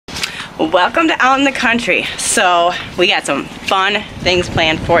Welcome to Out in the Country. So we got some fun things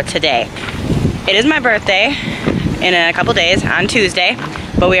planned for today. It is my birthday in a couple days on Tuesday,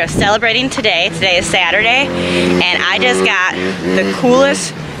 but we are celebrating today. Today is Saturday, and I just got the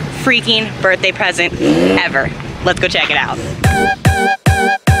coolest freaking birthday present ever. Let's go check it out.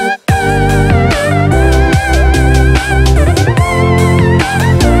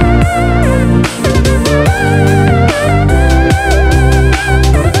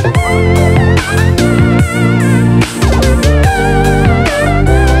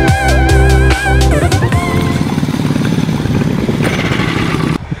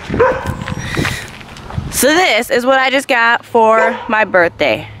 So this is what I just got for my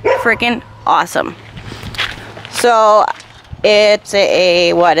birthday. Freaking awesome. So it's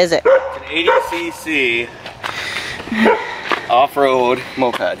what is it? It's an 80cc off-road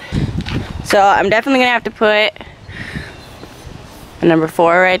moped. So I'm definitely gonna have to put a number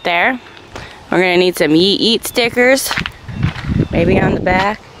 4 right there. We're gonna need some Ye Eat stickers, maybe on the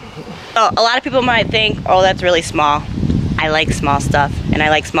back. So a lot of people might think, oh, that's really small. I like small stuff, and I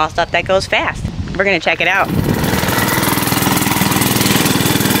like small stuff that goes fast. We're gonna check it out.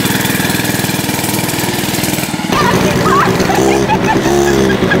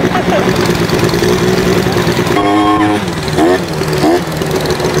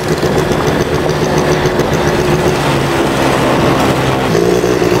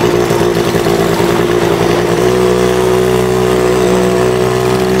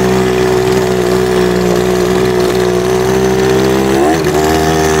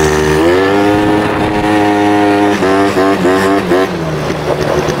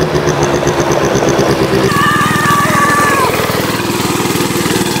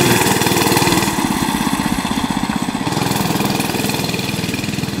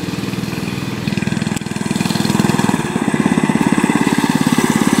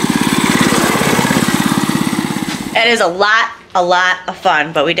 It is a lot of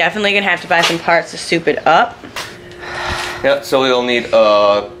fun, but we definitely gonna have to buy some parts to soup it up. Yeah, so we'll need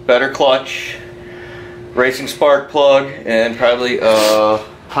a better clutch, racing spark plug, and probably a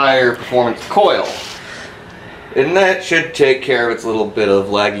higher performance coil. And that should take care of its little bit of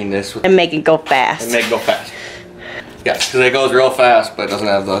lagginess. And make it go fast. And make it go fast. Yeah, because it goes real fast, but it doesn't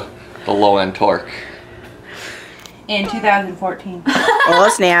have the low end torque. In 2014.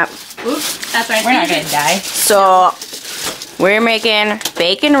 Oh snap. Oops, that's right. We're not gonna die. So we're making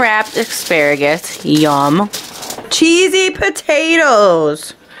bacon wrapped asparagus. Yum. Cheesy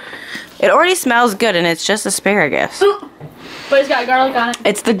potatoes. It already smells good, and it's just asparagus. But it's got garlic on it.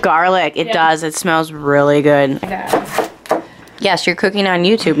 It's the garlic. It does. It smells really good. Yes, you're cooking on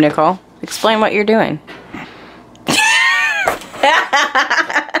YouTube, Nicole. Explain what you're doing.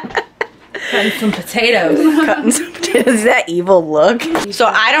 Cutting some potatoes. Cutting some potatoes. That evil look. So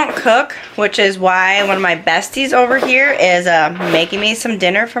I don't cook, which is why one of my besties over here is making me some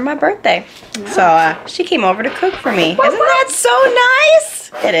dinner for my birthday. Yeah. So she came over to cook for me. Isn't that so nice?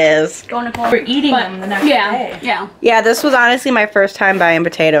 It is. Go, Nicole. We're eating them the next day. Yeah. Yeah, this was honestly my first time buying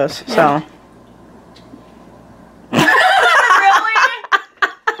potatoes. Yeah. So.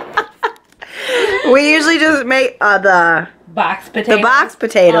 Really? We usually just make the box potatoes. The box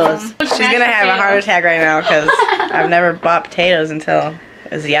potatoes. She's gonna have a heart attack right now because I've never bought potatoes until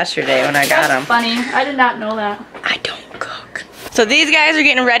it was yesterday when I got them. That's funny. I did not know that. I don't cook. So these guys are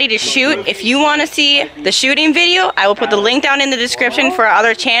getting ready to shoot. If you want to see the shooting video, I will put the link down in the description for our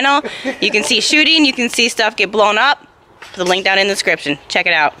other channel. You can see shooting. You can see stuff get blown up. Put the link down in the description. Check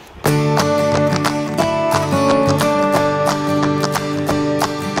it out.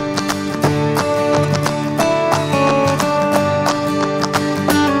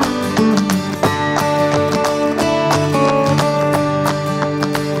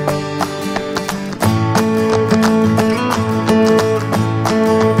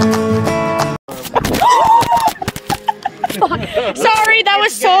 Sorry, that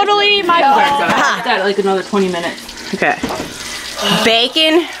was totally my fault. Got like another 20 minutes. Okay.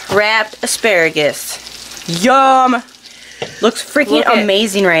 Bacon wrapped asparagus. Yum. Looks freaking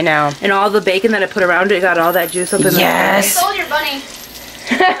amazing right now. And all the bacon that I put around it got all that juice up in there. Yes. I stole your bunny.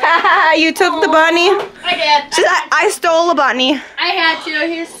 You took the bunny? I did. I stole a bunny. I had to.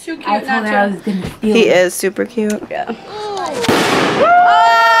 He's too cute I told her I was gonna steal He it. is super cute. Yeah.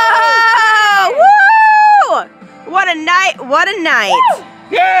 Oh, woo! What a night. What a night.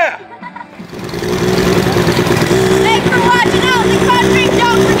 Yeah! Thanks for watching Out in the Country.